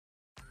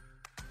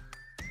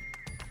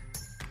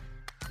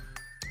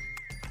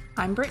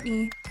I'm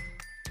Brittany.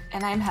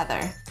 And I'm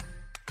Heather.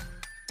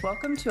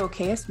 Welcome to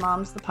Okayest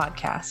Moms, the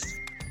podcast.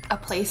 A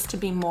place to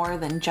be more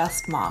than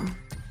just mom.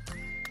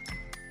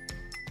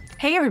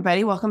 Hey,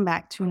 everybody. Welcome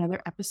back to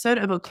another episode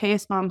of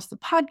Okayest Moms, the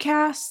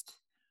podcast.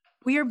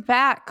 We are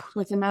back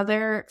with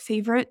another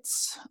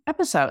favorites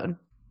episode.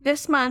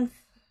 This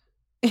month,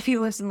 if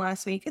you listened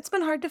last week, it's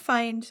been hard to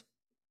find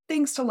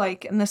things to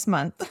like in this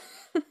month.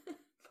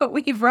 But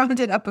we've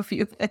rounded up a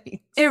few things.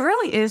 It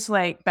really is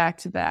like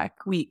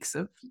back-to-back weeks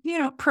of,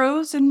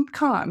 pros and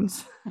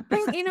cons.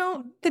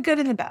 The good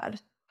and the bad.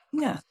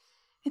 Yeah.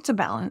 It's a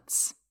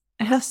balance.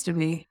 It has to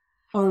be,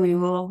 or we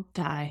will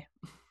die.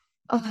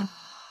 Oh, God.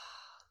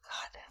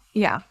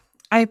 Yeah.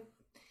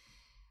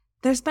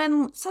 There's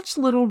been such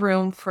little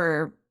room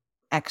for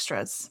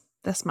extras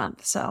this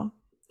month, so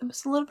it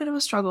was a little bit of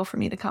a struggle for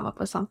me to come up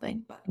with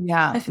something. But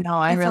yeah,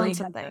 I really found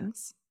some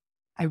things.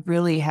 I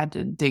really had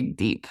to dig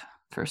deep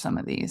for some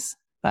of these,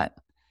 but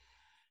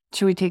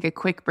should we take a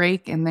quick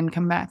break and then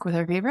come back with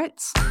our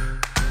favorites?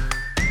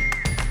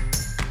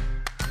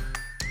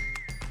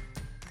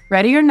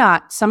 Ready or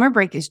not, summer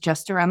break is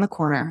just around the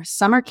corner.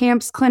 Summer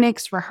camps,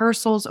 clinics,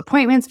 rehearsals,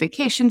 appointments,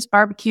 vacations,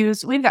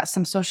 barbecues. We've got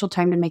some social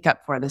time to make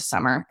up for this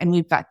summer, and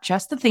we've got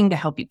just the thing to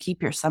help you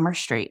keep your summer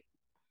straight.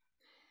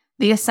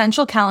 The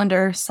Essential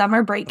Calendar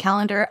Summer Break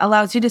Calendar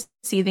allows you to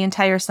see the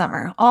entire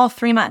summer, all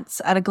 3 months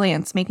at a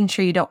glance, making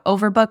sure you don't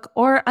overbook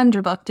or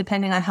underbook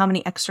depending on how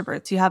many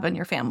extroverts you have in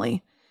your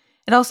family.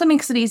 It also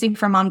makes it easy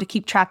for mom to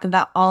keep track of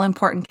that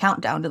all-important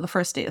countdown to the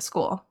first day of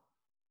school.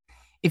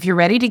 If you're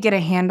ready to get a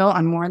handle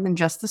on more than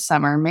just the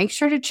summer, make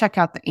sure to check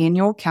out the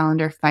annual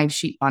calendar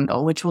 5-sheet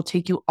bundle, which will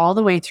take you all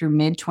the way through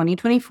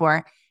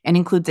mid-2024 and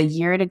includes a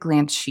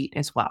year-at-a-glance sheet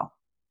as well.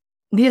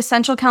 The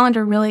Essential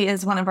Calendar really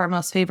is one of our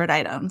most favorite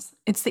items.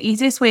 It's the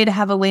easiest way to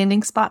have a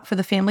landing spot for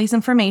the family's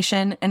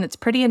information, and it's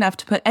pretty enough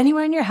to put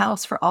anywhere in your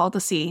house for all to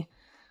see.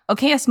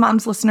 Okayest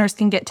Moms listeners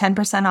can get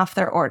 10% off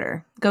their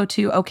order. Go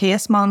to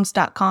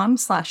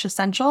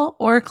okayestmoms.com/essential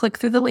or click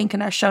through the link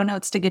in our show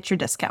notes to get your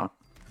discount.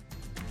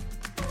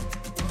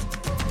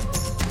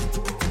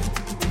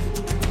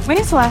 When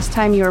is the last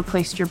time you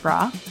replaced your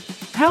bra?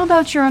 How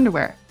about your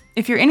underwear?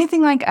 If you're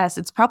anything like us,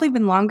 it's probably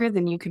been longer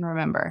than you can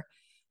remember.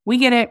 We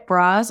get it,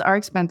 bras are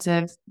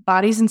expensive,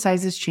 bodies and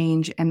sizes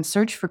change, and the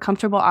search for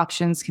comfortable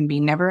options can be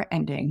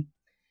never-ending.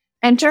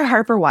 Enter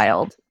Harper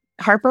Wilde.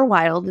 Harper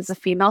Wilde is a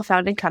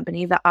female-founded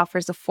company that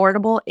offers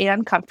affordable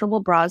and comfortable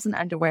bras and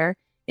underwear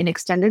in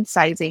extended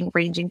sizing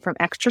ranging from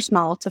extra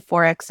small to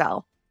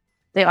 4XL.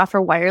 They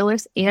offer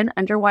wireless and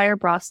underwire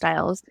bra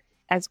styles,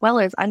 as well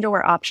as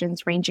underwear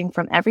options ranging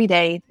from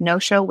everyday,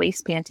 no-show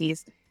waist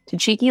panties to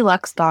cheeky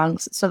luxe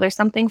thongs, so there's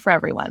something for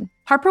everyone.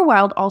 Harper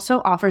Wilde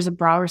also offers a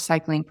bra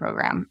recycling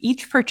program.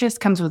 Each purchase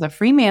comes with a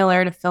free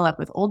mailer to fill up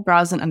with old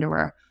bras and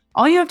underwear.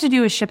 All you have to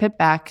do is ship it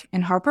back,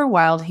 and Harper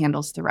Wilde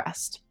handles the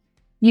rest.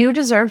 You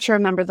deserve to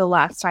remember the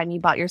last time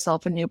you bought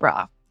yourself a new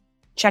bra.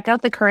 Check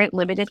out the current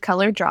limited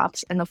color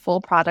drops and the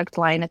full product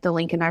line at the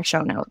link in our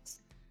show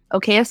notes.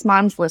 Okayest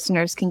Moms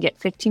listeners can get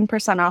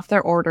 15% off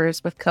their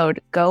orders with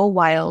code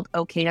GOWILD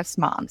Okayest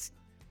Moms.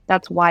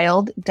 That's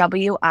WILD,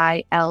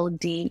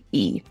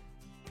 WILDE.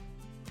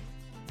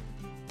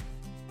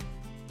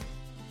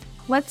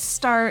 Let's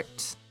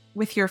start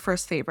with your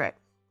first favorite.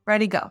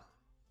 Ready, go.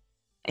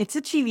 It's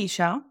a TV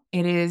show.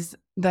 It is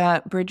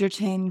the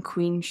Bridgerton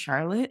Queen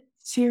Charlotte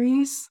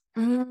series.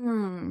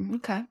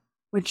 Okay.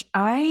 Which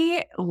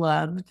I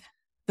loved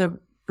the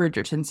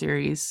Bridgerton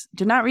series.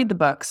 Did not read the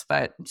books,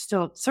 but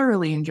still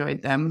thoroughly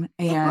enjoyed them.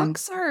 And the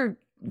books are,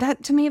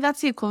 to me,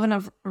 that's the equivalent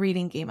of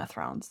reading Game of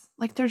Thrones.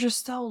 Like, they're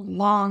just so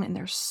long and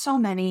there's so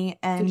many.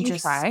 And Did you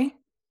try?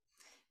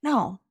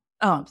 No.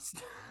 Oh,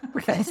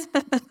 okay.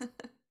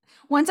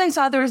 Once I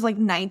saw there was like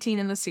 19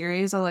 in the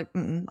series, I was like,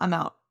 I'm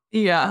out.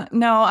 Yeah.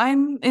 No,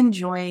 I'm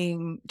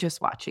enjoying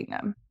just watching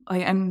them.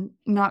 I'm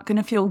not going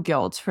to feel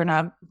guilt for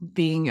not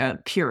being a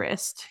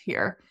purist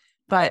here.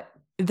 But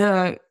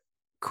the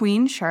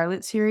Queen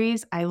Charlotte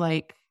series, I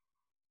like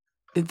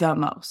the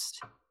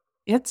most.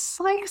 It's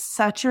like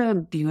such a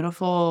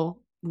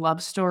beautiful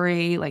love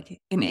story, like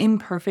an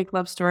imperfect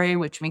love story,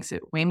 which makes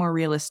it way more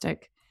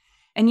realistic.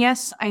 And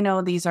yes, I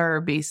know this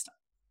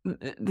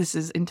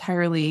is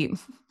entirely,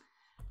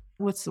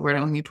 what's the word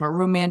I'm looking for?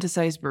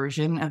 Romanticized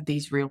version of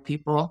these real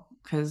people.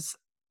 Because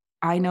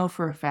I know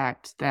for a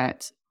fact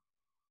that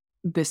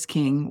this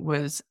king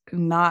was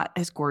not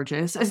as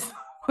gorgeous as the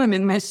one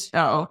in this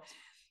show.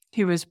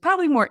 He was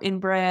probably more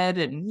inbred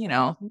and,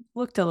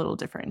 looked a little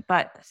different.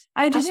 But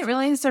I didn't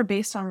realize they're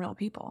based on real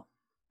people.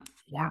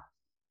 Yeah.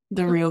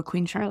 The real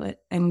Queen Charlotte.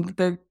 And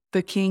the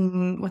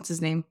king, what's his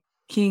name?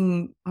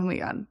 King, oh my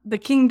God. The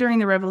king during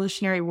the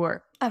Revolutionary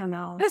War. I don't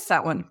know. That's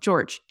that one.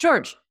 King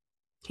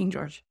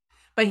George.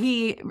 But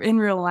he, in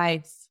real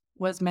life,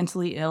 was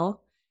mentally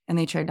ill. And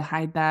they tried to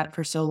hide that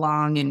for so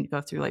long and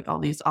go through like all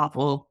these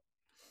awful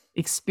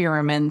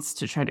experiments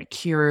to try to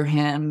cure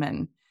him.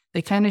 And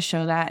they kind of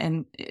show that,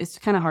 and it's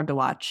kind of hard to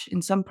watch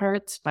in some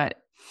parts,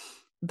 but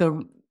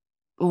the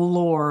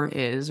lore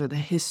is, or the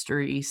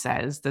history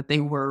says, that they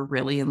were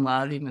really in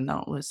love, even though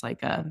it was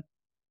like a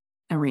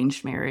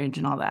arranged marriage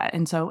and all that.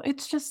 And so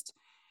it's just,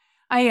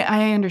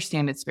 I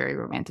understand it's very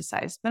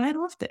romanticized, but I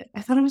loved it.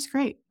 I thought it was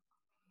great.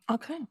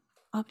 Okay,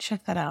 I'll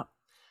check that out.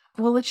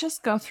 Well, let's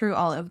just go through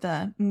all of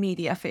the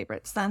media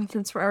favorites then,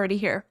 since we're already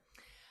here.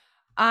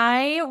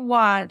 I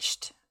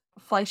watched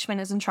Fleischman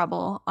is in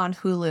Trouble on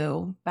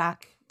Hulu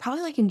back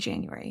probably like in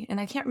January. And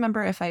I can't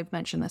remember if I've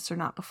mentioned this or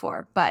not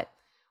before, but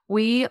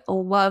we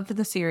loved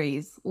the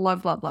series.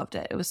 Loved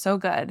it. It was so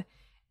good.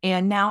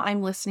 And now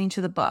I'm listening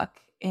to the book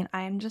and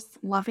I'm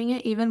just loving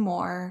it even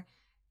more.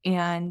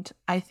 And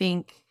I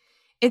think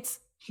it's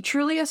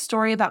truly a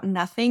story about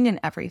nothing and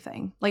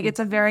everything. Like it's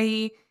a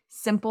very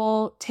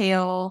simple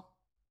tale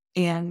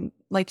and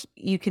like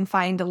you can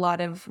find a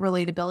lot of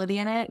relatability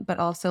in it, but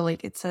also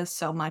like it says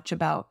so much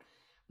about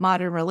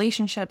modern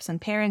relationships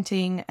and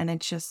parenting. And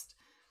it's just,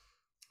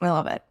 I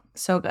love it.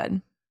 So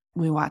good.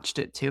 We watched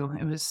it too.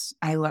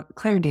 I love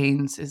Claire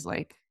Danes is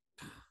like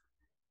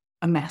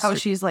a master. Oh,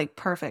 she's like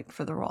perfect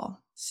for the role.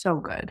 So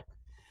good.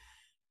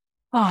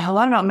 Oh, a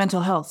lot about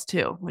mental health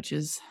too, which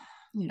is,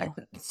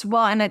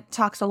 well, and it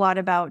talks a lot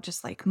about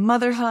just like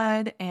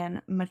motherhood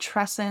and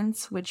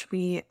matrescence, which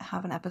we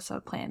have an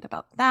episode planned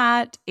about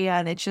that.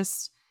 And it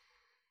just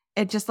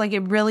like,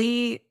 it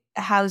really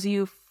has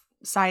you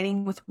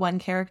siding with one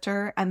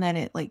character and then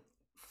it like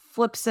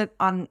flips it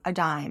on a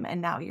dime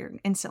and now you're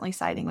instantly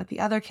siding with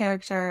the other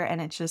character. And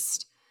it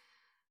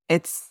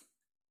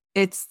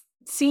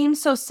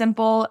seems so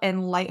simple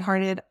and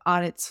lighthearted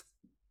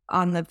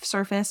on the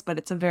surface, but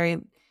it's a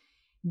very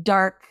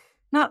dark,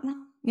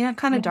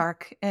 kind of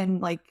dark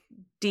and like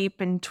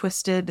deep and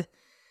twisted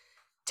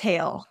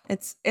tale.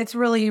 It's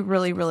really,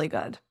 really, really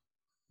good.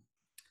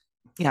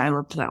 Yeah, I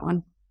loved that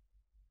one.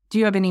 Do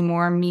you have any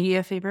more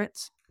media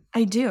favorites?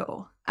 I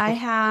do.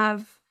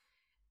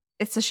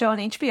 It's a show on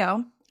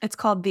HBO. It's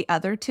called The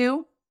Other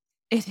Two.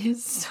 It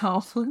is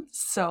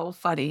so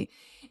funny.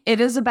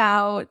 It is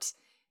about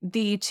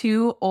the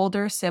two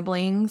older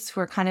siblings who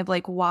are kind of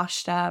like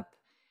washed up,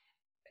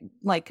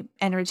 like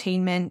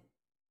entertainment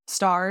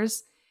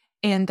stars,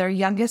 and their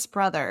youngest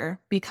brother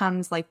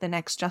becomes like the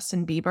next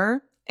Justin Bieber.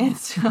 And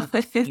so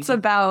it's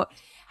about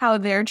how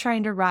they're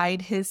trying to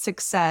ride his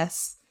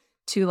success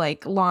to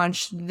like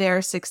launch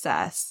their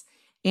success.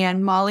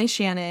 And Molly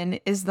Shannon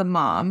is the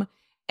mom.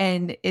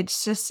 And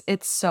it's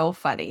so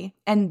funny.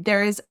 And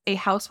there is a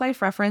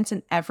housewife reference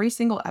in every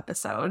single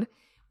episode,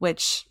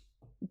 which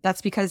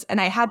that's because, and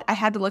I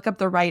had to look up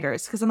the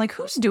writers because I'm like,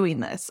 who's doing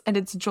this? And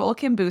it's Joel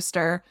Kim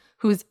Booster,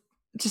 who's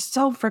just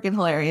so freaking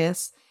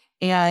hilarious.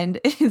 And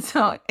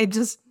so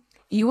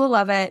you will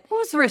love it.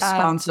 Who's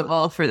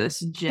responsible for this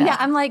gem? Yeah,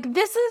 I'm like,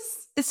 this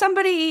is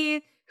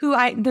somebody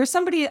there's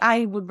somebody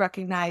I would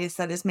recognize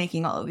that is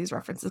making all of these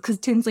references because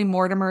Tinsley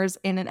Mortimer's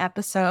in an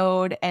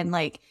episode and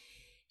like,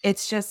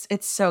 it's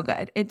so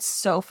good. It's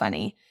so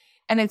funny.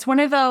 And it's one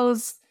of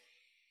those,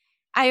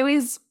 I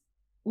always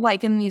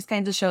like in these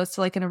kinds of shows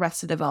to like an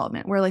Arrested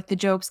Development where like the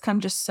jokes come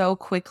just so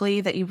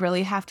quickly that you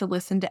really have to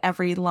listen to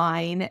every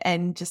line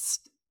and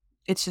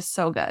it's just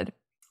so good.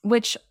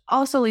 Which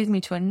also leads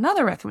me to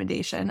another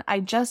recommendation.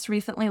 I just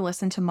recently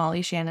listened to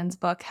Molly Shannon's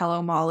book,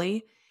 Hello,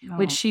 Molly,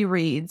 which she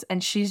reads,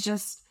 and she's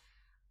just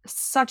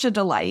such a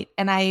delight.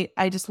 And I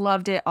just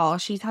loved it all.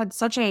 She's had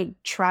such a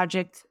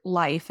tragic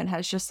life and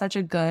has just such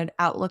a good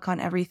outlook on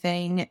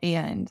everything.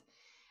 And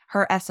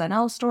her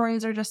SNL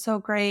stories are just so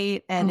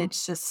great. And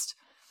it's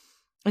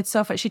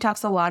so fun. She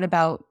talks a lot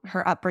about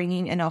her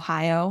upbringing in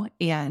Ohio.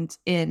 And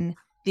in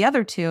The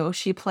Other Two,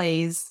 she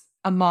plays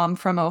a mom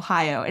from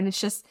Ohio. And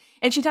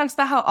she talks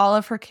about how all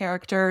of her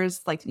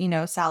characters, like,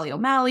 Sally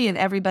O'Malley and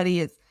everybody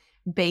is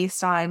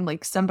based on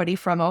like somebody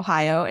from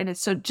Ohio. And it's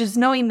so just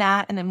knowing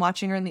that and then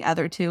watching her in The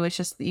Other Two, it's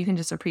just, you can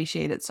just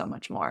appreciate it so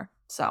much more.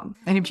 So,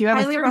 and if you have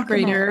a third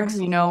grader,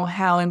 you know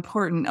how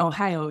important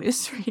Ohio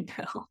is right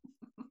now.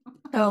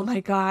 Oh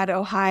my God,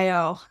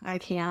 Ohio. I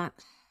can't.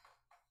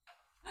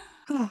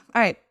 All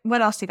right.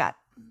 What else you got?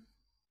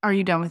 Are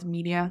you done with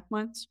media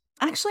ones?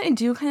 Actually, I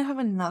do kind of have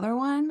another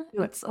one.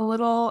 It's a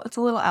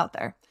little out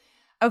there.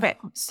 Okay.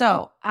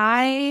 So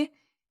I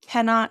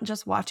cannot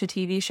just watch a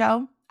TV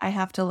show. I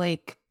have to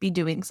like be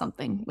doing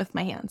something with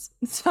my hands.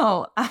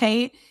 So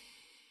I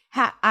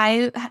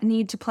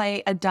need to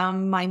play a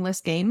dumb,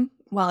 mindless game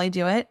while I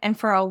do it. And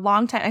for a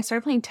long time, I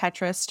started playing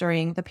Tetris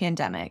during the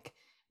pandemic,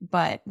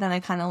 but then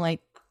I kind of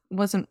like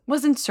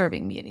wasn't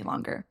serving me any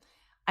longer.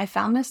 I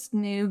found this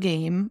new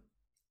game.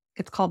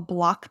 It's called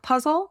Block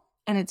Puzzle,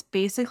 and it's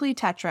basically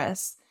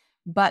Tetris,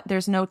 but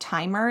there's no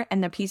timer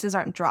and the pieces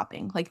aren't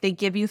dropping. Like they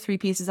give you 3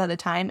 pieces at a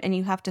time and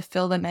you have to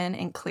fill them in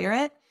and clear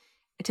it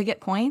to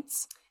get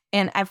points.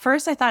 And at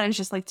first I thought it was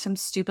just like some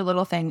stupid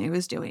little thing it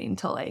was doing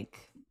to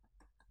like,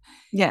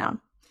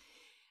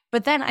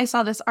 But then I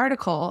saw this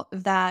article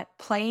that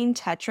playing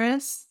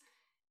Tetris,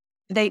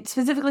 they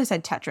specifically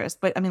said Tetris,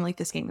 but I mean like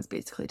this game is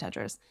basically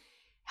Tetris,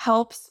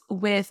 helps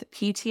with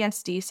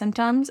PTSD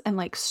symptoms and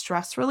like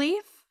stress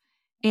relief.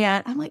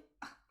 And I'm like,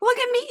 look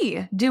at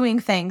me doing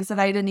things that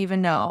I didn't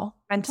even know.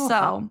 And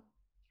so,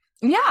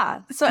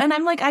 yeah. So, and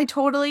I'm like, I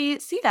totally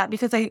see that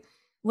because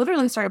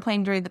literally started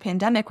playing during the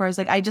pandemic where I was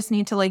like, I just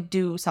need to like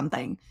do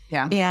something.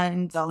 Yeah.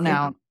 And So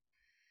now.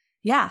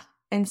 yeah.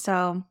 And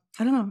so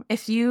I don't know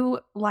if you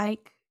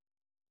like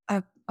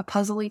a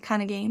puzzly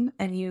kind of game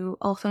and you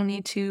also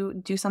need to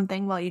do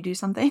something while you do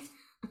something,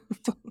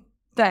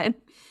 then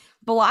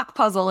block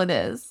puzzle it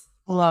is.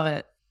 Love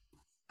it.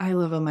 I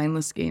love a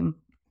mindless game.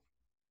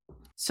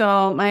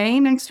 So my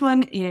next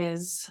one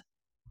is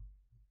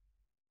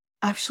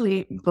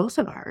actually both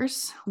of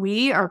ours.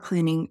 We are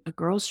planning a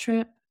girls'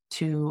 trip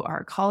to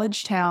our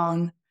college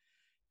town,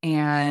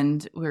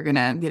 and we're going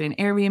to get an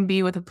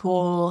Airbnb with a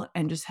pool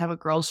and just have a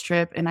girls'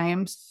 trip. And I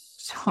am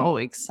so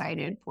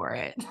excited for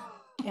it.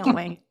 Can't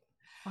wait.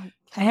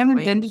 I haven't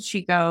been to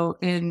Chico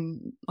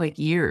in like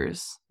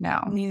years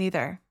now. Me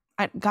neither.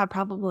 I got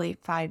probably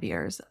 5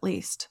 years at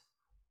least.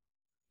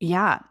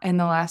 Yeah. And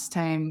the last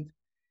time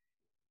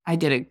I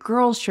did a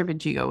girls' trip in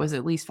Chico was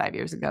at least 5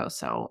 years ago.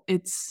 So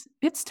it's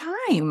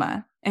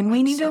time. And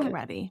we need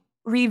to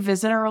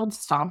revisit our old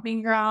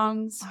stomping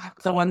grounds,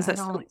 the ones that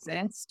still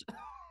exist.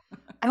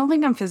 I don't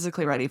think I'm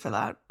physically ready for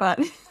that, but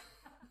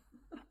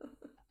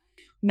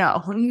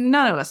no,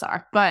 none of us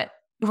are. But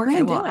we're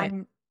going to do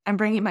it. I'm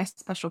bringing my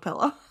special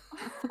pillow.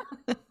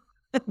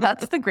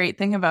 That's the great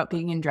thing about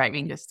being in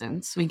driving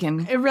distance. We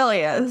can. It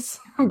really is.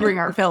 Bring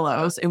our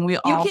pillows, and we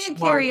all. You can't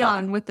carry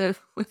on with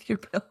your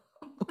pillow.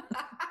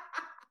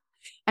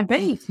 I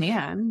bet you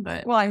can,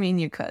 but well, I mean,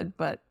 you could,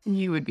 but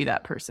you would be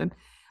that person.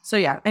 So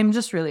yeah, I'm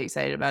just really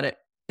excited about it,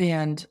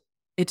 and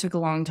it took a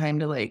long time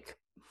to like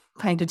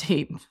find a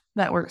date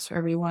that works for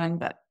everyone,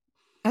 but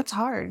that's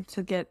hard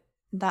to get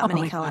that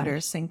many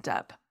calendars synced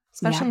up,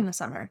 especially in the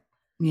summer.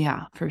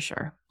 Yeah, for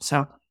sure.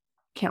 So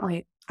can't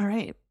wait. All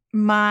right,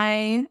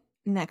 my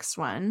next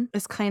one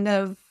is kind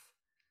of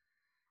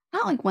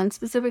not like one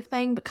specific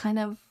thing, but kind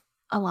of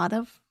a lot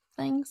of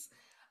things.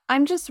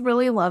 I'm just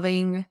really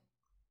loving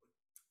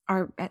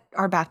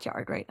our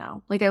backyard right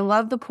now. Like I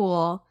love the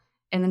pool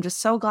and I'm just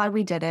so glad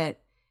we did it.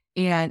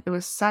 And it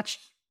was such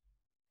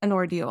an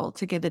ordeal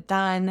to get it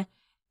done.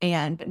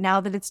 But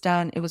now that it's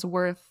done, it was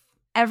worth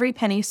every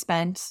penny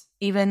spent,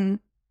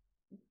 even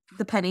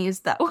the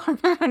pennies that were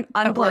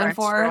unplanned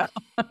for.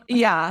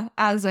 Yeah.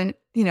 As in,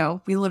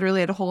 we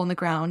literally had a hole in the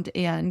ground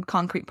and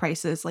concrete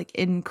prices like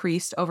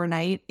increased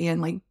overnight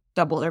and like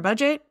doubled our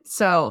budget.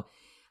 So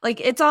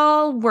like it's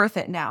all worth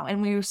it now.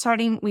 And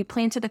we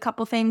planted a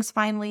couple things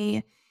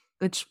finally,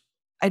 which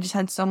I just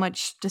had so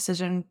much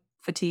decision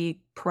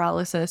fatigue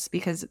paralysis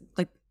because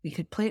like we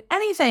could plant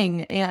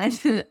anything.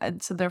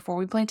 And so therefore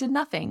we planted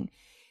nothing.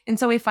 And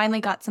so we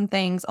finally got some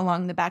things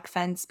along the back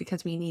fence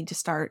because we need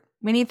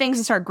things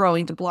to start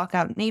growing to block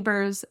out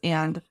neighbors.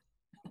 And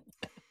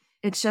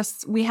it's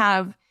just, we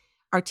have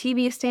our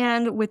TV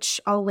stand,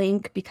 which I'll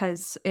link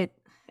because it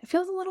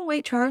feels a little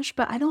weight charged,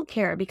 but I don't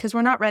care because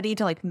we're not ready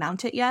to like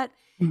mount it yet.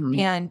 Mm-hmm.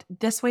 And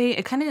this way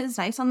it kind of is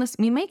nice on this.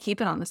 We may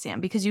keep it on the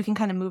stand because you can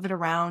kind of move it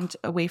around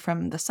away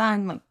from the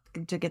sun, like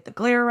to get the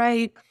glare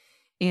right.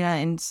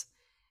 And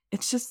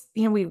it's just,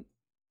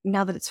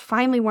 now that it's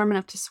finally warm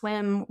enough to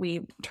swim,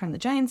 we turn the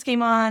Giants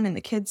game on and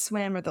the kids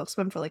swim, or they'll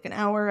swim for like an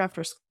hour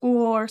after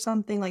school or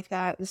something like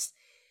that. It's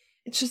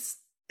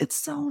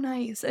so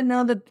nice. And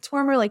now that it's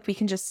warmer, like we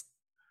can just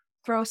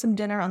throw some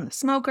dinner on the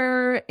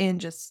smoker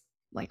and just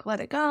like let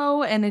it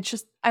go. And it's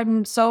just,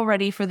 I'm so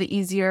ready for the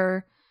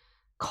easier,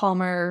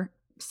 calmer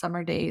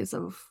summer days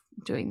of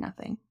doing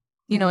nothing,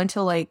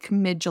 until like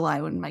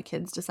mid-July when my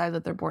kids decide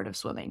that they're bored of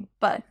swimming.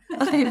 But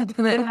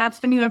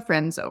that's when you have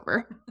friends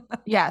over.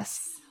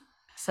 Yes.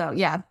 So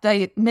yeah,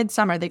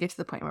 midsummer they get to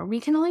the point where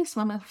we can only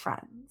swim with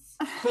friends.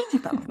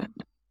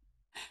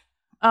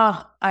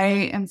 Oh, I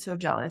am so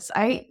jealous.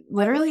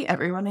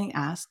 Everyone I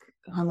ask,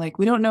 I'm like,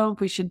 we don't know if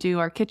we should do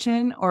our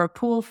kitchen or a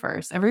pool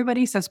first.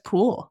 Everybody says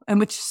pool, and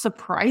which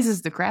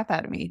surprises the crap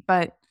out of me.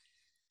 But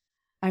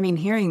I mean,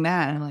 hearing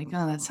that, I'm like,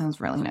 oh, that sounds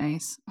really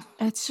nice.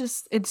 It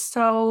just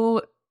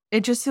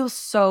feels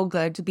so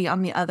good to be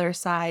on the other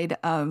side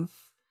of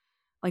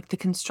like the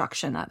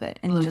construction of it.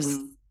 And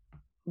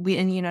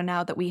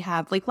now that we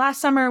have, like last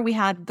summer, we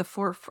had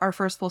our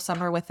first full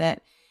summer with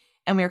it.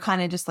 And we were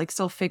kind of just like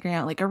still figuring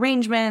out like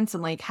arrangements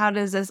and like, how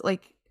does this,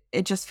 like,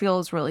 it just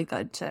feels really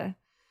good to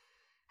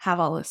have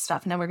all this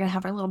stuff. Now we're going to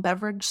have our little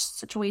beverage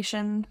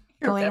situation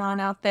going on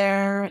out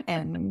there,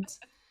 and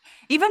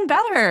even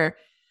better.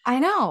 I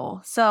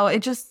know. So it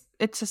just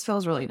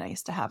feels really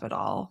nice to have it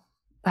all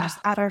just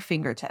at our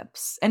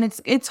fingertips. And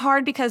it's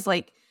hard because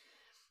like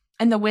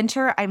in the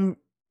winter,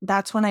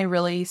 that's when I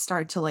really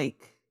start to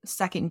like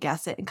second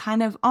guess it and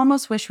kind of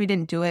almost wish we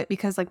didn't do it,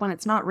 because like when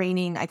it's not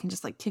raining, I can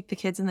just like kick the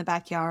kids in the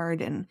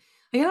backyard, and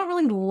like, I don't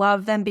really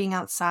love them being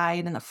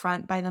outside in the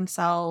front by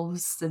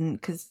themselves, and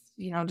because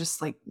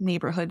just like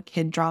neighborhood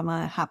kid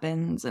drama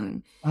happens,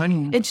 and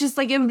it's just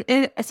like in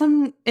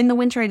the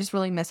winter I just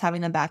really miss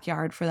having the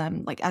backyard for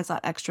them like as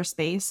that extra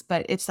space.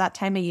 But it's that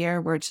time of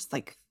year where it's just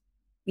like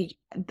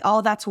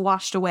all that's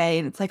washed away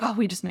and it's like, oh,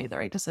 we just made the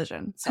right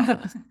decision. So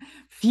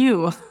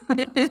phew.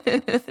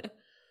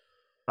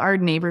 Our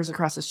neighbors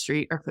across the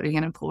street are putting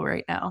in a pool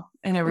right now.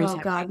 And oh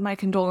God, my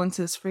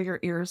condolences for your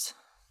ears.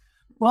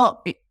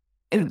 Well,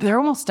 they're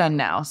almost done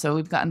now. So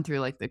we've gotten through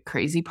like the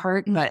crazy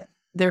part, but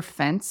their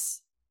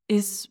fence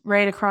is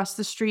right across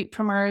the street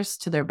from ours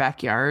to their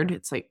backyard.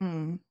 It's like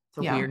it's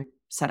a weird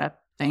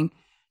setup thing.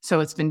 So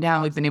it's been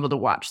down. We've been able to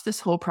watch this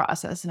whole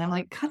process. And I'm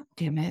like, God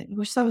damn it. I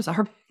wish that was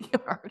our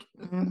backyard.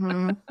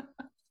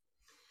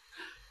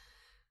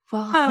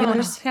 Well, we're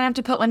just going to have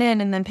to put one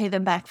in and then pay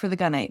them back for the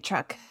gunite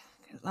truck.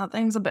 Because that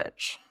thing's a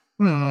bitch.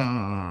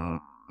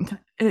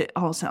 It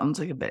all sounds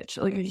like a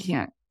bitch. Like I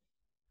can't.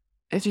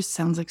 It just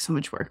sounds like so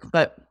much work.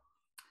 But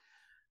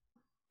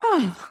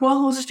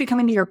well, we'll just be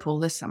coming to your pool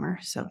this summer.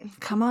 So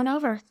come on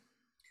over.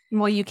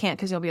 Well, you can't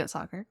because you'll be at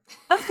soccer.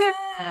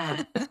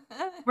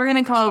 We're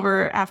going to come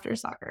over after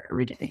soccer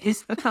every day.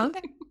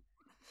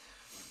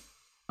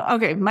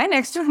 Okay, my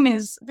next one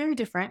is very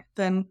different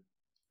than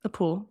the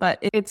pool, but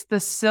it's the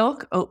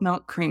Silk Oat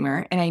Milk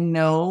Creamer. And I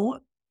know,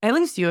 at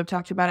least you have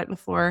talked about it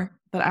before,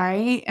 but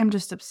I am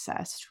just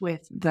obsessed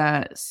with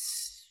the,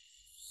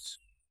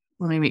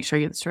 let me make sure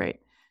I get this right,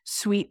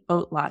 sweet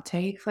oat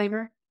latte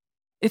flavor.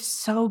 It's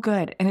so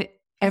good. And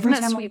every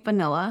time sweet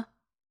vanilla?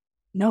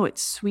 No,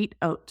 it's sweet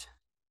oat.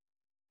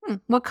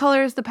 What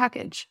color is the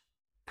package?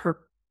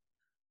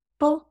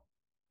 Purple.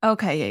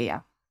 Okay,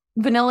 yeah.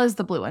 Vanilla is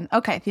the blue one.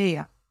 Okay,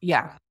 yeah.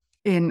 Yeah.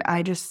 And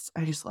I just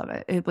love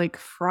it. It like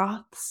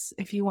froths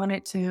if you want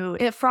it to.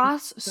 It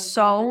froths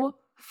so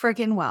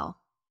freaking well.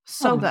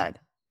 So good.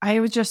 I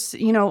was just,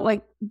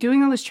 like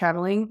doing all this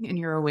traveling and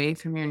you're away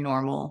from your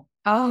normal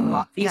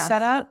coffee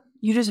setup.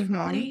 You just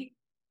really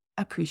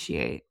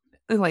appreciate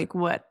like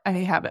what I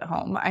have at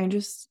home. I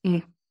just,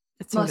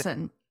 it's so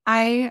listen,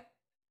 good.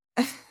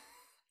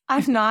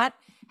 I'm not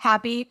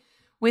happy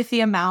with the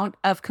amount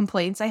of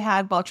complaints I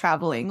had while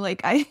traveling.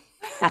 Like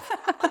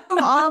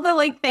all the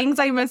like things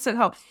I missed at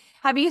home.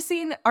 Have you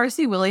seen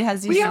RC Willie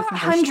has these we new are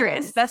commercials?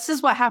 hundreds. That's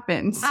just what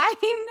happens. I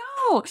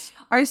know.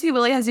 RC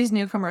Willie has these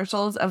new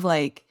commercials of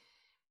like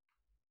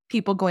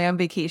people going on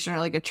vacation or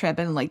like a trip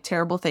and like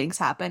terrible things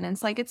happen. And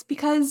it's like, it's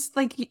because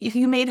like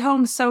you made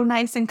home so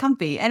nice and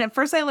comfy. And at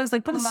first I was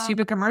like, what a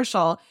stupid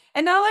commercial.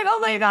 And now like, oh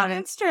my God,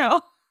 it's true.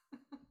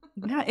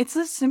 Yeah, it's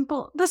the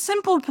simple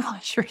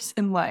pleasures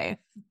in life.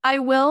 I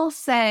will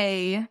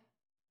say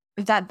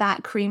that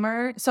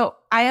creamer. So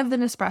I have the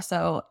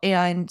Nespresso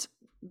and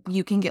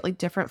you can get like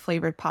different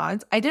flavored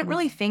pods. I didn't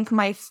really think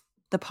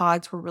the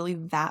pods were really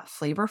that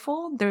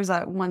flavorful. There's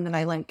a one that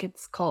I like.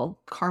 It's called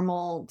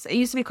caramel. It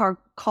used to be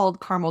called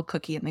caramel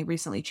cookie, and they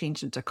recently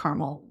changed it to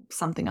caramel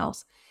something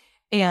else.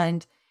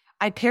 And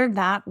I paired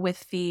that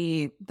with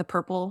the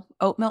purple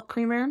oat milk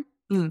creamer,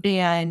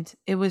 and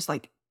it was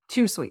like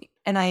too sweet,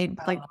 and I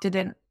like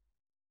didn't.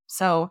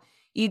 So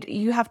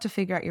you have to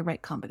figure out your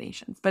right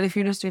combinations. But if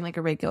you're just doing like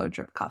a regular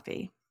drip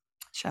coffee,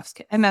 chef's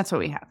kiss. And that's what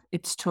we have.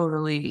 It's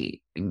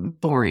totally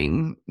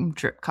boring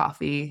drip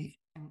coffee,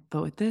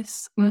 but with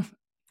this,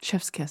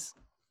 chef's kiss.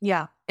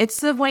 Yeah. It's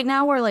the point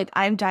now where like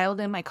I've dialed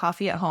in my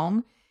coffee at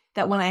home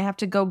that when I have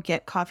to go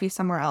get coffee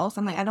somewhere else,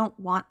 I'm like, I don't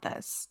want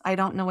this. I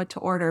don't know what to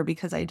order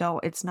because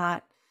it's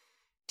not.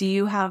 Do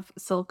you have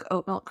Silk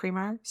Oat Milk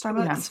Creamer,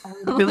 Starbucks?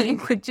 Yeah. Really?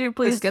 Could you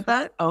please get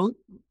that? Oat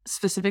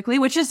specifically,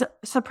 which is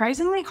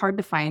surprisingly hard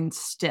to find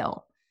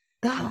still.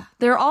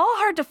 They're all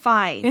hard to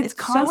find. It's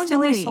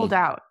constantly sold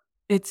out.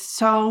 It's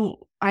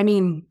so, I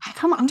mean,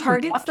 come on,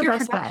 Target's the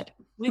best bet.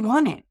 We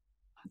want it.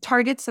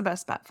 Target's the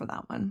best bet for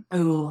that one.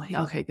 Oh,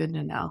 okay. Good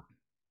to know.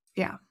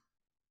 Yeah.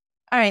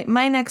 All right.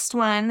 My next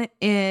one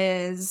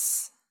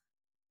is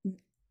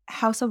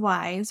House of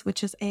Wise,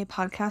 which is a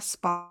podcast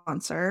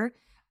sponsor.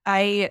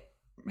 I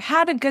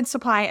had a good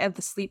supply of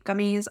the sleep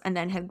gummies and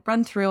then had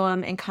run through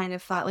them and kind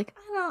of thought like,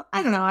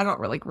 I don't know. I don't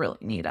really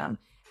need them.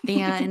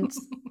 And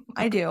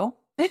I do.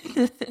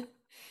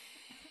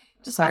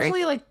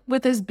 Especially like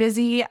with as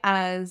busy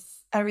as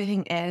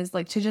everything is,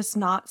 like to just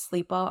not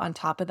sleep well on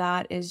top of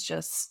that is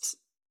just,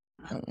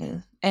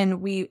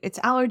 and it's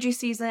allergy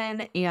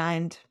season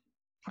and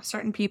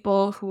certain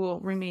people who will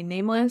remain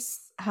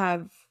nameless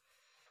have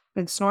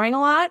been snoring a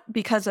lot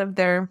because of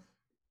their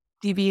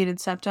deviated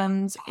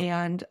septums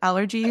and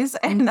allergies.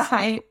 And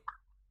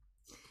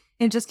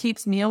it just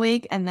keeps me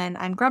awake and then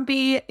I'm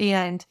grumpy.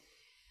 And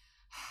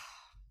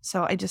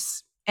so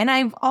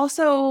I've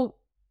also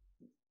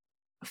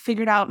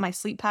figured out my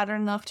sleep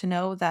pattern enough to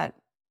know that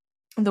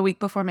the week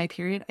before my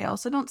period, I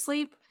also don't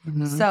sleep.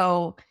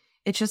 So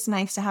it's just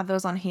nice to have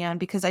those on hand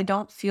because I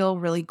don't feel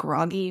really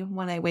groggy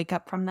when I wake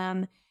up from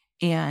them.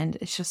 And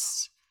it's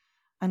just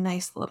a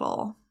nice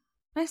little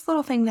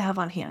thing to have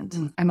on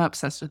hand. I'm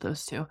obsessed with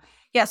those too.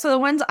 Yeah. So the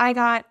ones I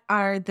got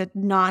are the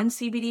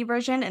non-CBD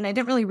version. And I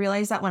didn't really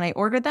realize that when I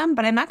ordered them,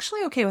 but I'm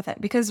actually okay with it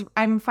because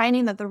I'm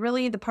finding that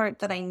the part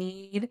that I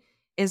need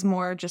is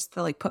more just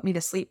the like put me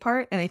to sleep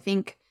part. And I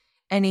think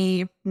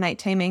any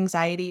nighttime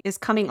anxiety is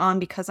coming on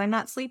because I'm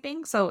not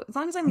sleeping. So as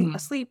long as I'm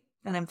asleep,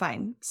 then I'm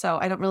fine. So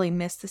I don't really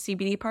miss the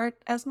CBD part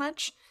as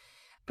much.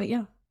 But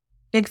yeah,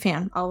 big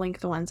fan. I'll link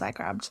the ones I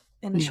grabbed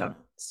in the show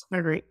notes.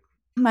 They're great.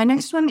 My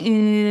next one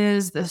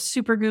is the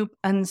Supergoop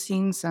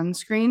Unseen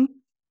Sunscreen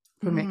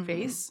for my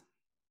face.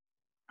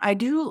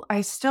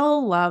 I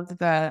still love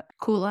the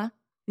Coola.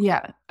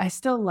 Yeah, I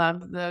still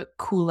love the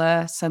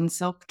Kula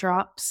Sunsilk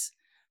drops.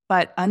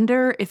 But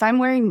if I'm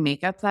wearing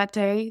makeup that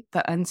day,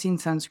 the unseen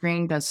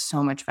sunscreen does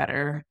so much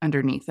better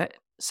underneath it.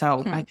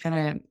 So I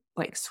kind of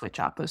like switch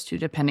out those two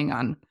depending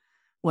on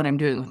what I'm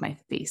doing with my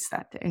face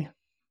that day.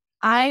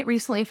 I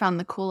recently found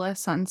the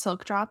coolest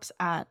Sunsilk drops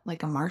at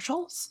like a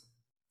Marshall's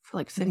for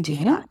like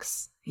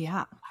 $50.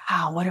 Yeah.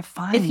 Wow, what a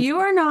find. If you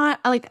are not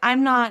like,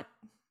 I'm not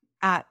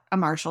at a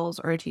Marshall's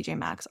or a TJ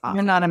Maxx often.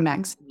 You're not a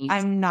Maxxinista.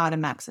 I'm not a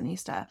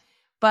Maxxinista.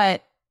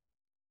 But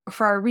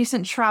for our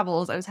recent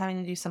travels, I was having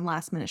to do some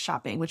last minute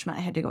shopping, which meant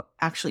I had to go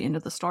actually into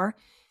the store.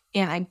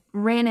 And I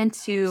ran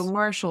into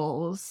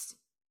Marshall's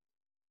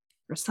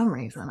for some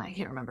reason. I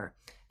can't remember.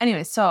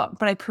 Anyway,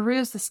 but I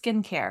perused the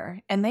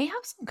skincare and they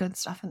have some good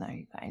stuff in there,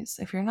 you guys.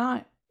 If you're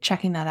not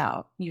checking that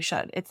out, you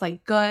should. It's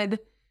like good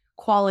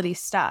quality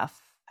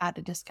stuff at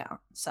a discount.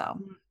 So,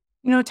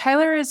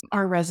 Tyler is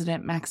our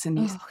resident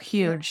Maxxinista. Oh,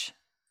 huge.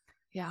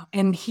 Yeah.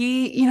 And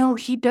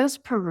he does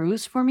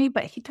peruse for me,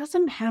 but he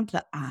doesn't have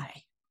the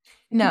eye.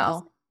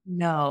 No.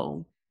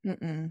 No.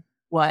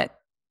 What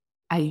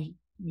I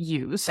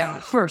use,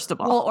 first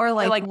of all. Well, or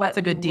like what's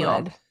a good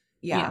deal.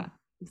 Yeah,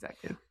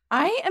 exactly.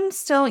 I am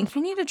still,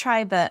 you need to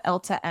try the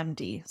Elta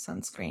MD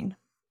sunscreen.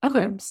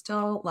 Okay. I'm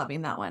still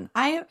loving that one.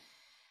 I've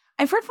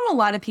heard from a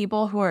lot of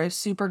people who are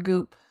super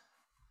goop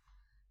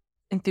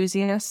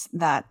enthusiasts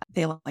that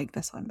they like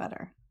this one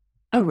better.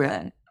 Oh,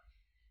 really?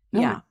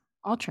 Yeah.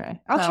 I'll try.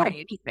 I'll try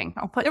anything.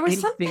 I'll put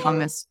anything on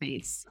this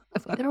face.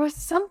 There was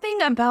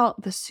something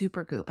about the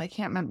super goop. I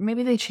can't remember.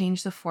 Maybe they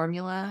changed the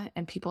formula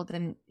and people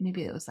didn't.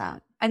 Maybe it was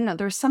that. I don't know.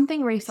 There was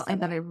something recently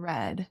that I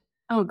read.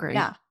 Oh, great.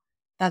 Yeah.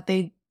 That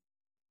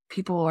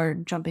people are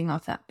jumping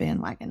off that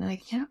bandwagon. And I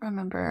can't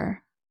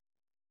remember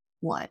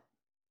what.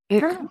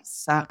 It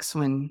sucks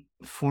when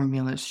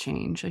formulas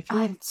change. I feel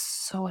like it's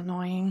so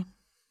annoying.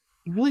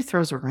 It really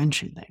throws a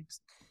wrench in things.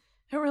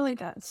 It really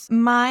does.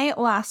 My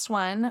last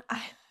one,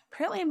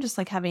 apparently I'm just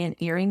like having an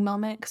earring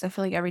moment because I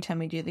feel like every time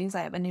we do these,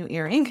 I have a new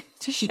earring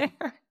to share.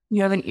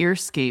 You have an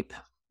earscape.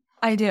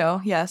 I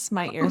do. Yes,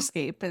 my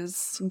earscape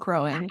is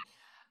growing.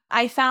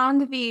 I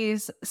found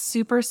these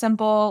super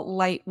simple,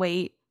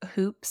 lightweight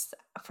hoops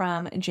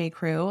from J.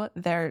 Crew.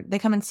 They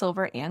come in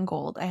silver and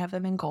gold. I have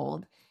them in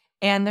gold.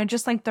 And they're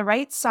just like the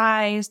right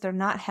size. They're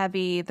not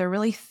heavy. They're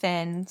really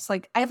thin. It's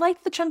like, I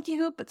like the chunky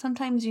hoop, but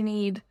sometimes you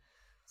need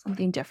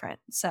something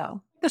different.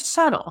 So a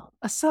subtle.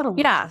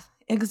 Yeah,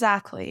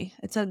 exactly.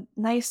 It's a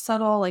nice,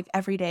 subtle, like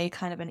everyday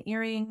kind of an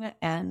earring.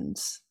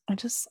 And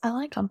I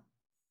like them.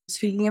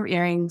 Speaking of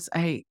earrings,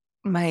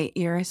 my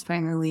ear is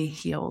finally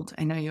healed.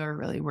 I know you were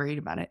really worried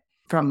about it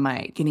from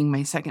getting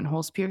my second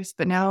holes pierced,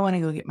 but now I want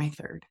to go get my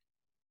third.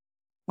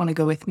 Want to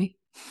go with me?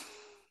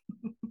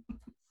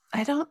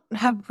 I don't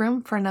have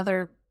room for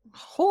another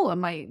hole in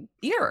my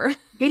ear.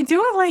 They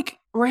do it like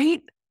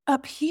right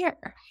up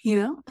here,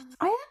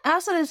 I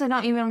also I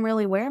don't even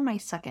really wear my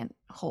second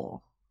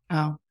hole.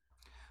 Oh,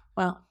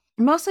 well,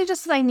 mostly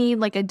just I need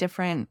like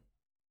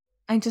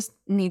I just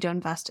need to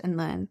invest in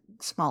the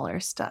smaller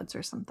studs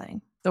or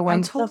something. The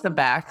ones with the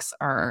backs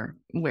are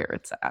where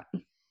it's at.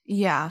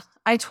 Yeah.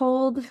 I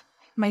told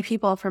my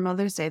people for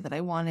Mother's Day that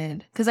I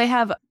wanted, because I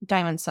have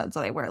diamond studs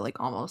that I wear like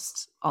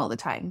almost all the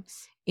time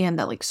and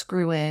that like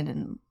screw in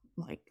and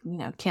like,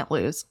 can't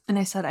lose. And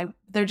I said,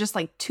 they're just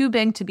like too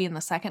big to be in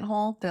the second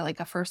hole. They're like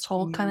a first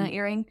hole kind of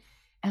earring.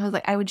 And I was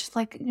like, I would just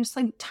like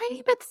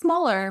tiny bit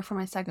smaller for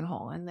my second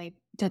hole. And they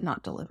did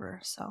not deliver.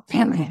 So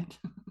damn it.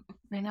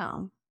 I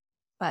know.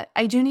 But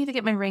I do need to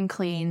get my ring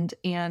cleaned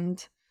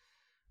and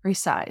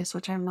resized,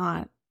 which I'm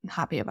not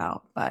happy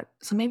about. But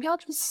so maybe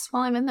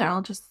while I'm in there,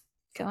 I'll just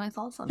get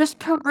myself some. Just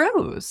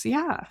peruse.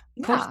 Yeah.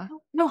 Yeah.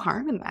 No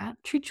harm in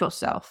that. Treat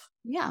yourself.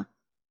 Yeah.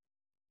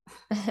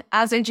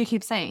 As AJ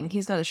keeps saying,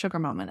 he's got a sugar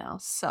moment now.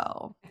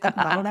 So that's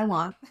not what I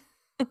want.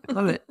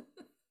 Love it.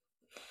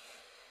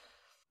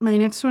 My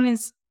next one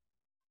is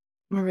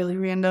really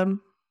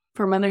random.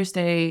 For Mother's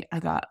Day, I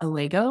got a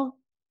Lego,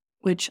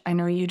 which I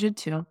know you did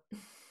too.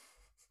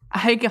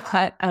 I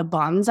got a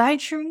bonsai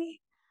tree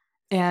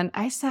and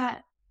I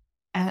sat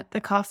at the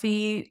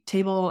coffee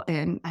table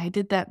and I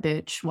did that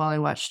bitch while I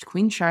watched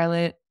Queen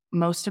Charlotte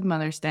most of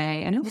Mother's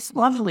Day, and it was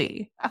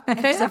lovely.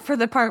 Except for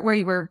the part where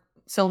you were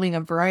filming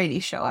a variety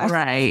show.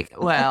 Right.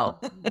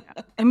 Well,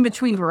 in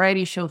between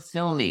variety show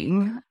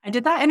filming, I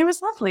did that and it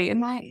was lovely.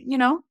 And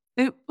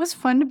it was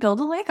fun to build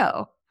a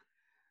Lego.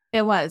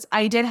 It was.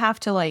 I did have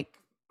to like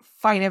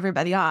fight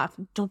everybody off.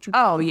 Don't you?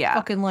 Oh, yeah.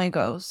 Fucking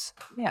Legos.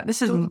 Yeah,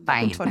 this is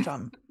fine. Touch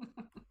on.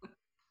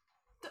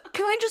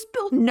 Can I just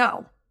build?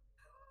 No.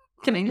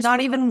 Can I just Not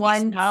even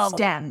one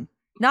stem.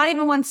 Not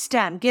even one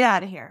stem. Get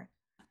out of here.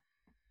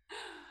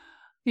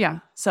 Yeah.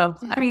 So,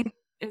 I mean,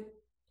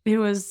 it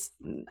was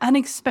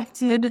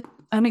unexpected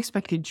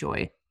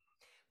joy.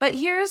 But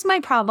here's my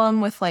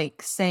problem with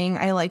like saying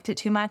I liked it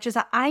too much is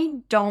that I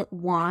don't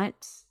want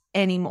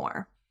any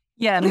more.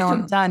 Yeah, no,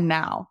 I'm done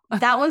now.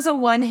 That was a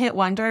one-hit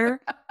wonder.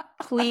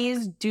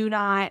 Please do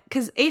not,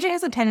 because AJ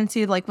has a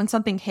tendency to like when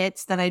something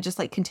hits that I just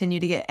like continue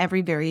to get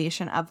every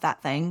variation of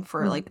that thing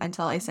for like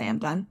until I say I'm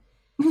done.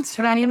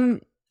 So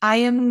I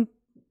am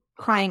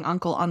crying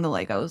uncle on the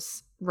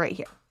Legos right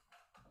here.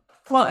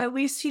 Well, at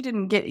least he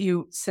didn't get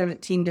you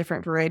 17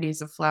 different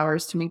varieties of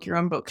flowers to make your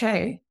own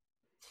bouquet.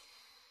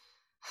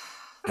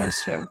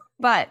 That's true.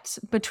 But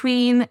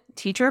between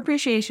Teacher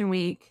Appreciation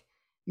Week,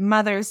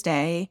 Mother's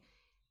Day,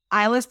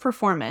 Isla's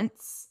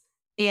performance,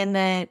 and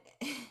then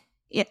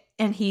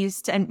and he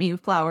sent me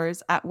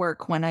flowers at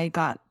work when I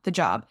got the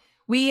job.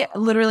 We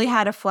literally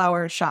had a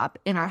flower shop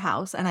in our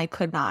house, and I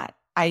could not.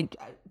 I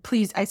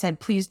said,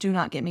 please do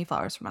not get me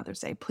flowers for Mother's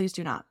Day. Please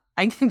do not.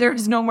 There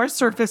is no more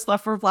surface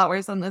left for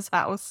flowers in this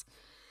house.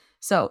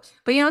 So,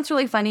 but you know what's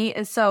really funny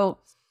is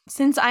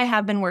since I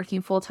have been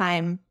working full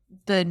time,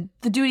 the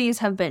duties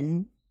have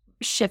been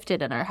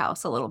shifted in our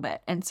house a little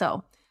bit, and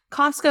so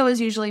Costco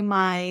is usually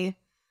my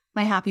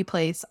happy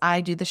place.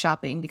 I do the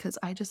shopping because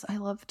I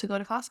love to go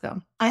to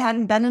Costco. I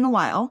hadn't been in a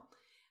while,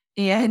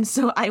 and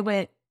so I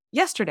went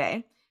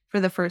yesterday for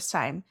the first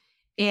time,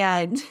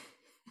 and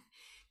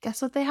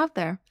guess what they have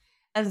there?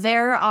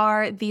 There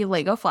are the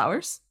Lego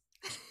flowers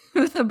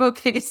with the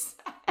bouquets.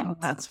 Oh,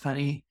 that's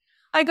funny.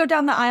 I go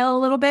down the aisle a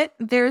little bit.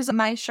 There's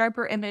my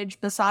Sharper Image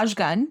massage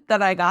gun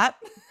that I got.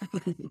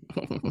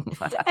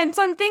 And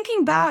so I'm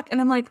thinking back and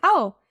I'm like,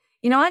 oh,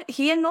 you know what?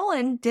 He and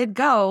Nolan did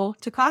go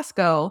to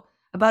Costco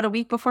about a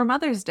week before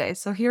Mother's Day.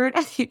 So here it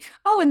is.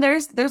 Oh, and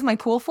there's my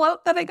pool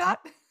float that I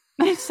got.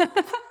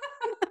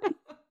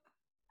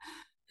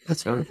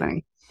 That's really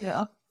funny.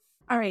 Yeah.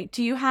 All right.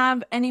 Do you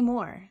have any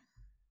more?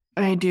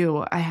 I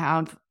do. I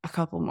have a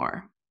couple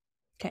more.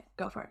 Okay,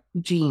 go for it.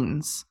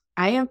 Jeans.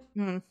 I have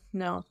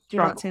no. Do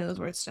not say those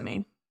words to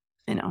me.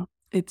 I know.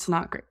 It's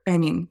not great. I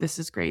mean, this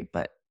is great,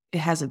 but it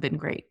hasn't been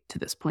great to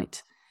this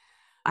point.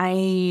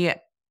 I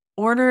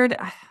ordered,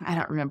 I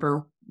don't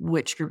remember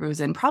which group it was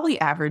in, probably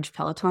Average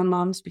Peloton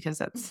Moms, because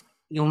that's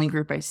the only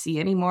group I see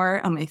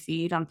anymore on my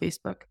feed on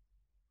Facebook,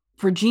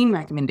 for jean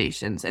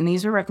recommendations. And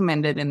these are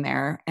recommended in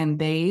there, and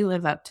they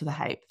live up to the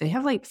hype. They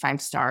have like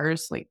 5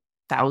 stars, like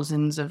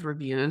thousands of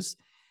reviews.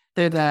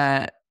 They're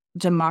the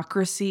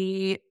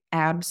Democracy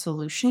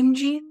Absolution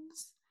jeans.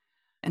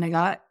 And I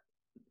got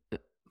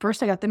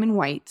them in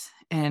white,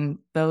 and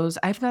those,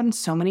 I've gotten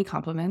so many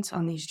compliments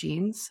on these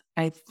jeans.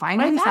 I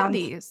finally found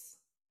these.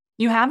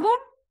 You have them?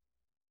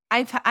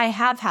 I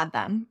have had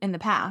them in the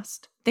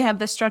past. They have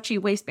the stretchy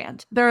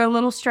waistband. They're a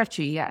little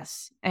stretchy,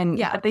 yes. And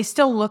yeah, but they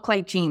still look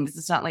like jeans.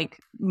 It's not like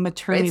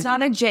maternity. It's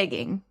not a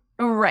jegging.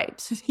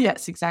 Right.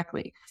 Yes,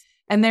 exactly.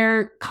 And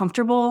they're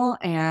comfortable,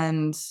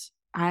 and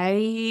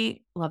I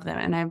love them.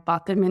 And I've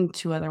bought them in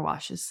 2 other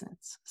washes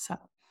since. So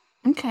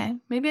okay,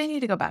 maybe I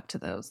need to go back to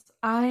those.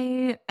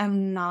 I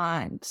am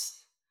not.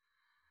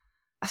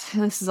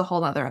 This is a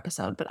whole other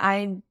episode, but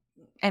I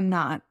am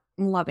not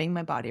loving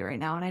my body right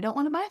now, and I don't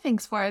want to buy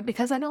things for it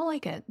because I don't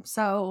like it.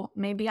 So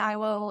maybe I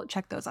will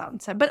check those out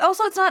instead. But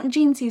also, it's not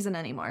jean season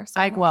anymore.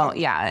 So.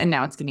 Yeah, and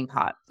now it's getting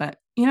hot. But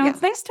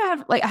it's nice to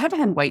have, like, I haven't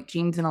had white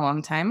jeans in a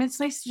long time. It's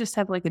nice to just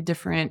have like a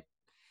different.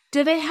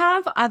 Do they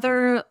have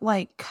other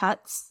like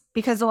cuts?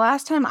 Because the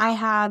last time I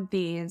had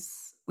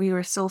these, we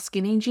were still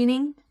skinny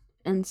jeaning,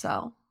 and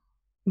so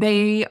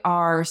they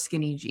are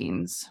skinny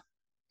jeans,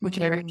 which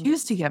I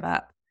refuse to give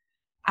up.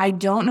 I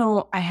don't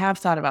know. I have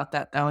thought about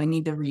that, though. I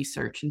need to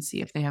research and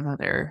see if they have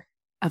other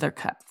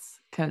cuts,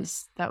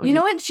 because that would. You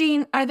know what,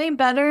 Jean? Are they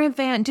better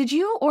than? Did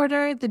you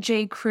order the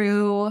J.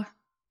 Crew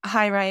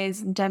high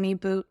rise demi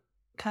boot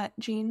cut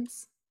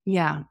jeans?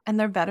 Yeah, and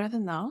they're better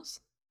than those.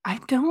 I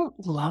don't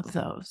love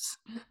those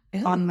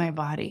on my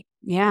body.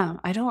 Yeah,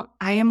 I don't.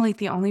 I am like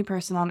the only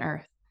person on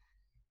earth.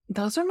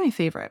 Those are my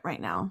favorite right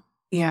now.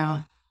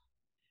 Yeah,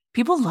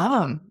 people love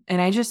them,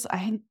 and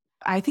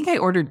I think I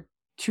ordered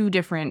 2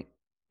 different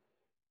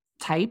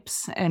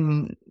types,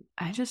 and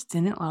I just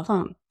didn't love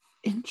them.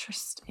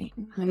 Interesting.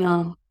 I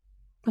know.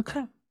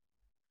 Okay.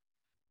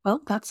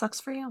 Well, that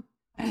sucks for you.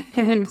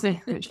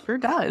 It sure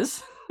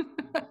does.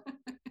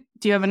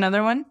 Do you have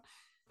another one?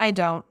 I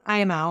don't. I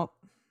am out.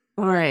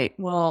 All right.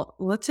 Well,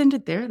 let's end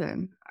it there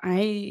then.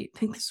 I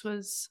think this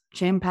was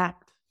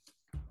jam-packed.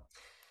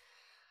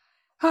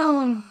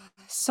 Oh,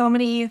 so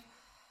many.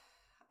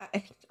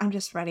 I'm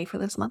just ready for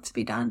this month to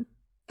be done.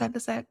 That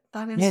is it.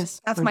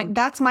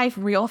 That's my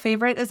real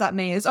favorite, is that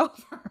May is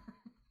over.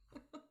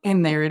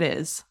 And there it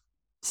is.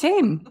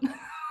 Same.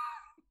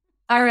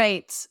 All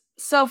right.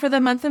 So for the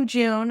month of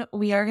June,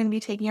 we are going to be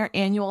taking our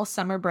annual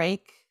summer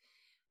break.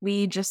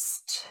 We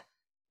just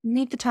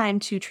need the time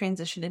to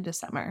transition into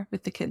summer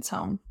with the kids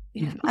home.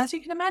 Yeah. As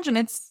you can imagine,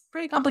 it's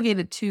pretty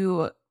complicated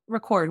to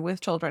record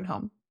with children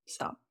home.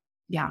 So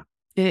yeah,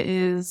 it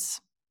is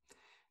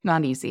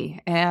not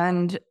easy.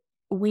 And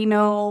we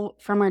know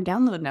from our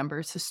download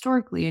numbers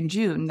historically in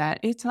June that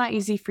it's not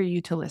easy for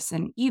you to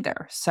listen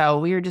either. So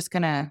we are just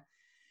going to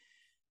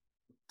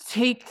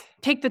take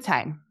the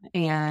time,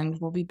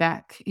 and we'll be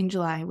back in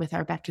July with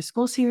our back to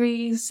school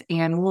series,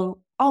 and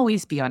we'll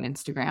always be on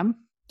Instagram.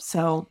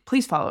 So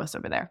please follow us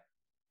over there.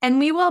 And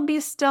we will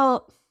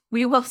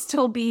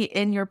still be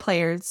in your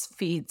players'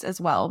 feeds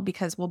as well,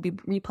 because we'll be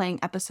replaying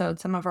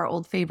episodes, some of our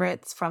old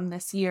favorites from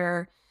this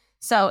year.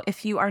 So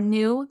if you are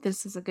new,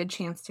 this is a good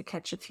chance to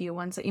catch a few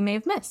ones that you may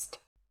have missed.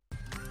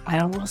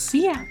 I will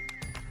see ya.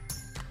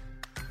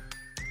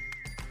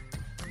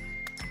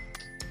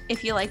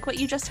 If you like what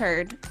you just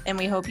heard, and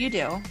we hope you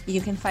do, you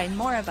can find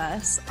more of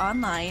us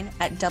online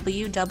at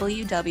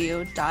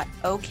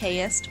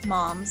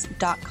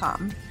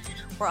www.okayestmoms.com.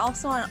 We're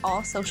also on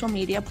all social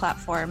media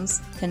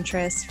platforms,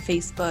 Pinterest,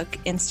 Facebook,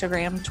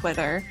 Instagram,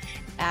 Twitter,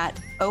 at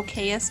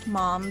Okayest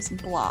Moms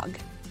Blog.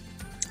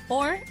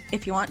 Or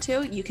if you want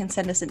to, you can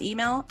send us an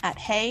email at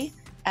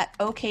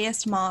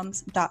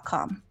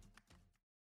hey@okayestmoms.com.